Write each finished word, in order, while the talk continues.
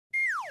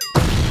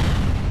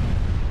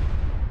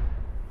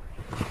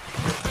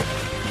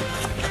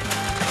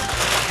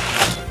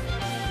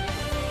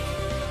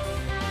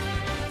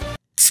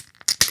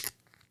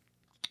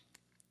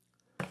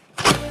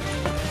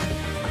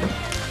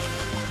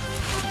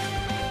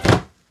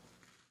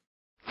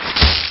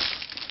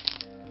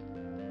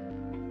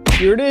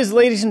Here it is,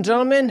 ladies and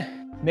gentlemen.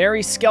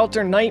 Merry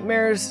Skelter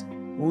Nightmares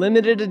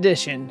Limited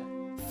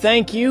Edition.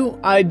 Thank you,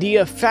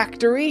 Idea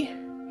Factory.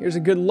 Here's a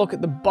good look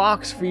at the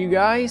box for you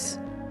guys.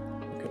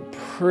 Looking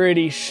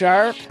pretty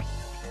sharp.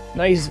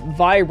 Nice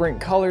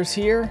vibrant colors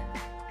here.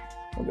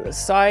 Look at the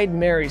side.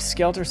 Merry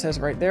Skelter says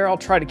right there. I'll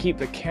try to keep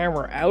the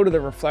camera out of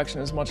the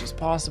reflection as much as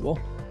possible.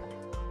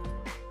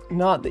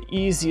 Not the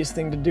easiest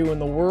thing to do in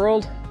the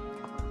world.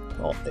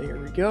 Oh, there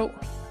we go.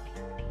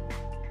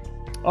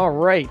 All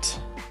right.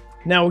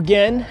 Now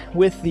again,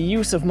 with the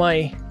use of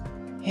my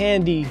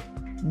handy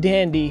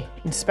dandy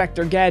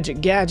Inspector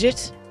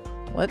Gadget,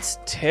 let's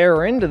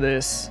tear into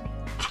this.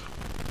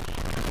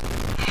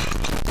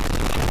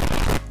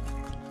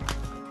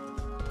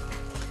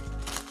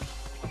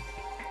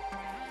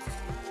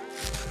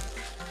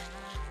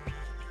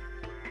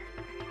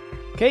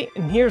 Okay,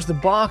 and here's the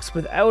box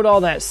without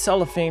all that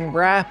cellophane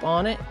wrap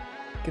on it.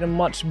 Get a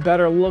much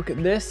better look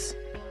at this.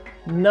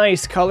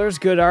 Nice colors,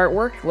 good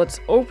artwork. Let's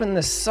open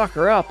this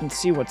sucker up and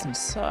see what's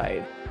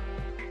inside.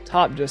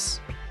 Top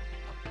just...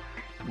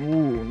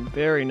 ooh,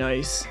 very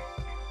nice.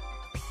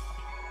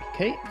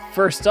 Okay,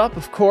 first up,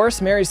 of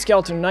course, Merry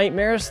Skelter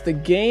Nightmares, the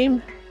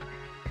game.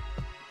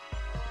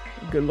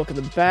 Good look at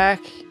the back.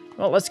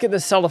 Well, let's get the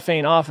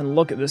cellophane off and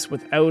look at this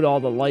without all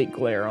the light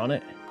glare on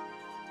it.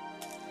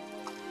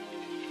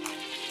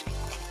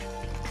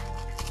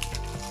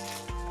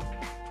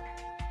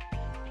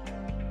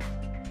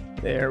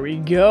 There we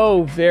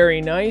go.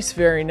 Very nice,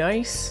 very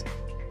nice.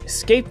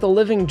 Escape the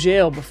living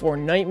jail before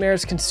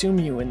nightmares consume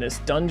you in this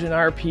dungeon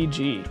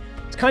RPG.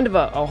 It's kind of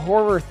a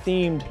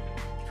horror-themed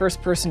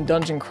first-person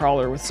dungeon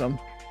crawler with some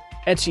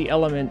ecchi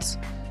elements.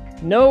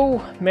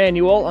 No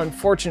manual,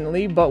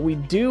 unfortunately, but we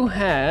do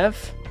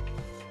have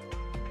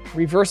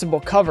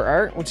reversible cover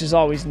art, which is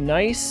always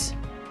nice.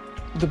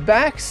 The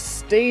back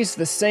stays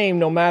the same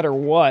no matter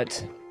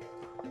what,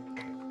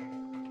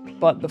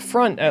 but the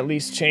front at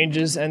least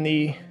changes, and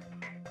the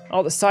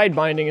side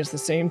binding is the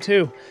same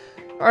too.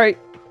 Alright,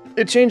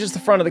 it changes the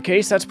front of the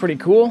case, that's pretty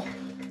cool.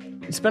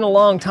 It's been a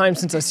long time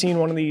since I've seen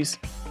one of these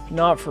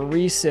not for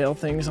resale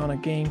things on a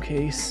game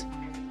case.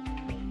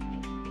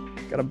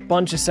 Got a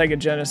bunch of Sega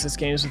Genesis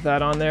games with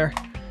that on there.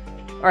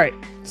 Alright,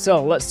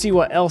 so let's see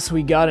what else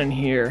we got in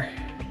here.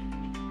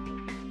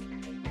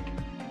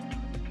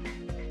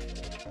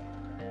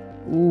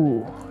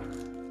 Ooh.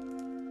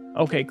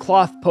 Okay,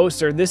 cloth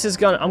poster.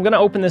 I'm gonna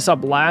open this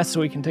up last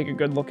so we can take a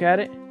good look at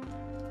it.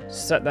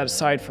 Set that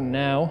aside for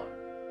now.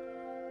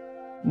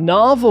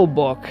 Novel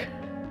book.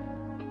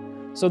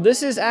 So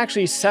this is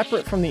actually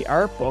separate from the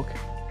art book.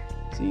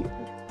 See?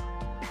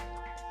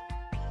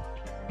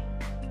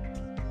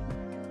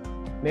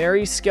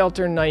 Merry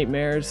Skelter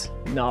Nightmares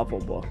novel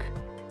book.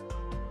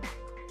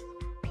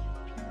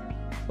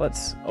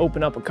 Let's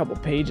open up a couple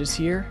pages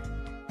here.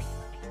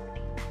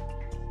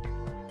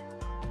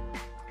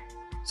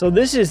 So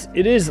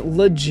it is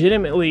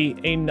legitimately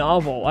a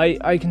novel.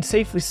 I can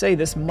safely say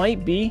this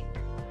might be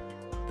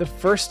the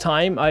first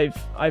time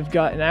I've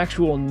got an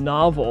actual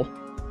novel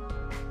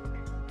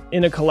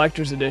in a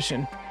collector's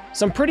edition.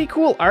 Some pretty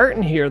cool art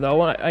in here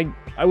though.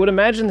 I would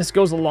imagine this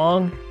goes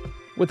along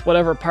with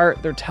whatever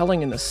part they're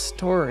telling in the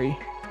story.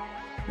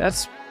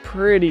 That's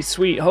pretty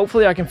sweet.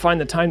 Hopefully I can find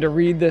the time to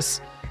read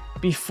this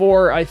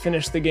before I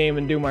finish the game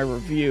and do my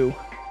review.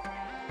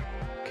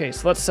 Okay,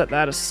 so let's set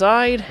that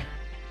aside.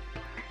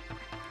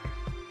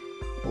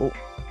 Oh,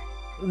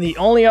 the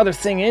only other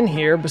thing in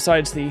here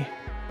besides the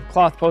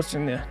cloth poster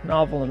in the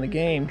novel and the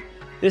game,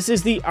 this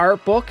is the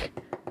art book.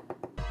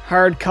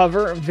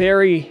 Hardcover,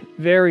 very,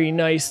 very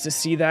nice to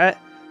see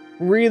that.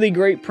 Really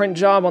great print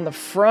job on the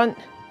front.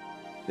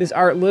 This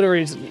art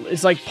literally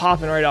is like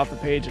popping right off the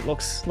page. It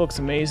looks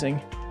amazing.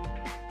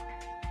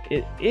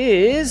 It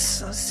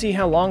is, let's see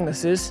how long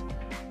this is.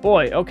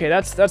 Boy, okay,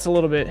 that's a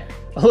little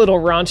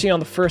raunchy on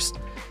the first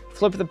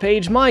flip of the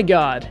page. My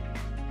God.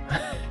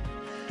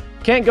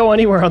 Can't go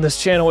anywhere on this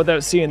channel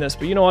without seeing this,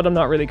 but you know what? I'm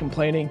not really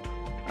complaining.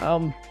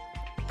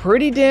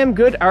 Pretty damn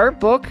good art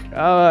book.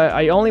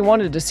 I only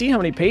wanted to see how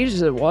many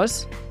pages it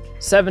was.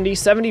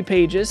 70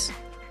 pages.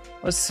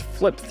 Let's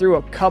flip through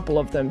a couple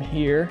of them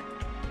here.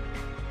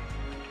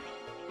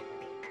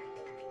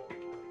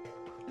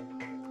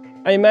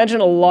 I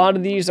imagine a lot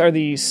of these are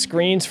the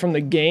screens from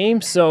the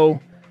game, so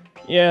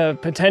yeah,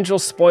 potential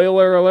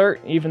spoiler alert,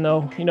 even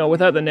though, you know,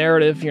 without the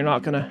narrative, you're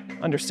not gonna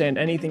understand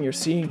anything you're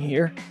seeing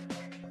here.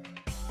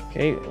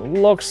 Okay,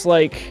 looks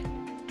like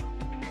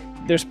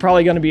there's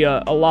probably gonna be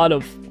a lot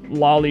of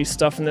lolly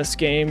stuff in this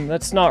game.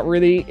 That's not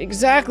really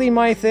exactly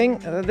my thing.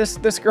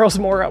 This girl's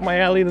more up my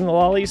alley than the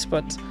lollies,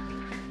 but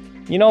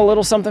you know, a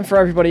little something for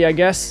everybody, I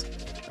guess.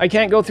 I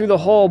can't go through the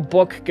whole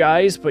book,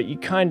 guys, but you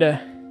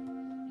kinda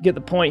get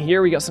the point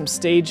here. We got some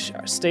stage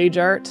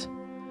art,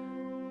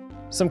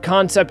 some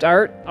concept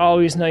art,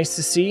 always nice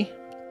to see.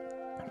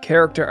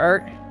 Character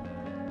art.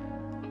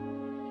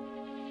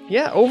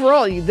 Yeah,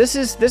 overall, this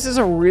is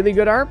a really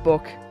good art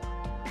book.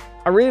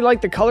 I really like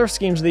the color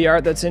schemes of the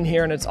art that's in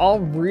here, and it's all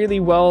really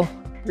well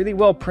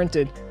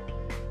printed.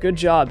 Good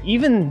job.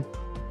 Even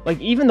Like,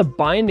 even the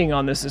binding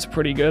on this is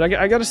pretty good.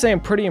 I gotta say, I'm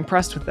pretty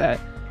impressed with that.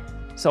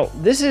 So,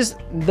 this is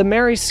the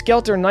Merry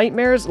Skelter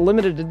Nightmares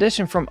Limited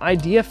Edition from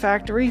Idea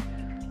Factory.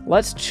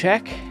 Let's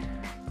check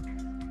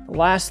the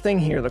last thing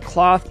here, the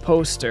cloth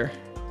poster.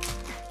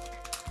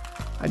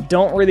 I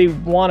don't really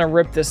want to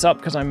rip this up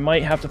because I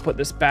might have to put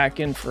this back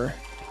in for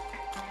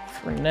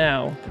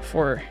now,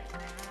 before...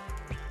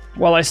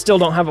 Well, I still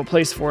don't have a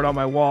place for it on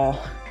my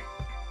wall.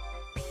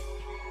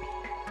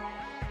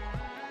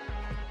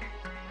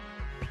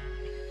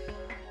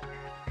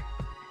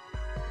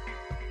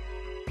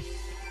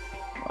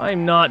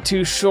 I'm not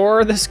too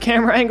sure this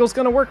camera angle's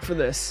gonna work for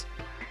this.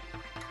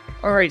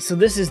 Alright, so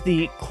this is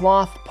the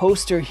cloth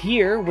poster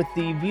here with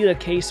the Vita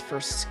case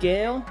for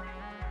scale.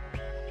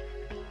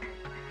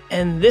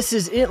 And this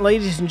is it,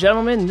 ladies and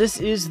gentlemen. This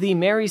is the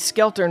Merry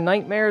Skelter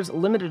Nightmares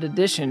Limited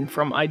Edition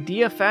from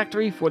Idea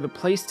Factory for the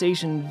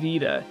PlayStation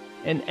Vita.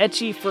 An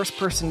ecchi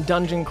first-person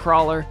dungeon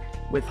crawler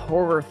with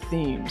horror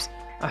themes.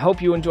 I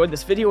hope you enjoyed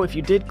this video. If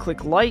you did,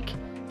 click like.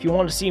 If you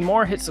want to see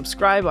more, hit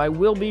subscribe. I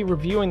will be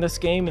reviewing this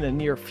game in the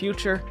near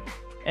future.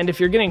 And if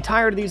you're getting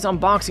tired of these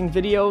unboxing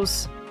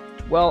videos,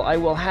 well, I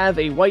will have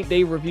a White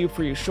Day review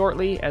for you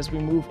shortly as we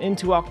move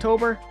into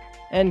October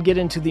and get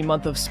into the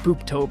month of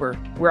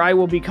Spooktober, where I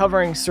will be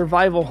covering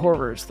survival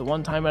horrors, the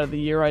one time out of the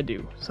year I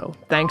do. So,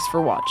 thanks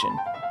for watching.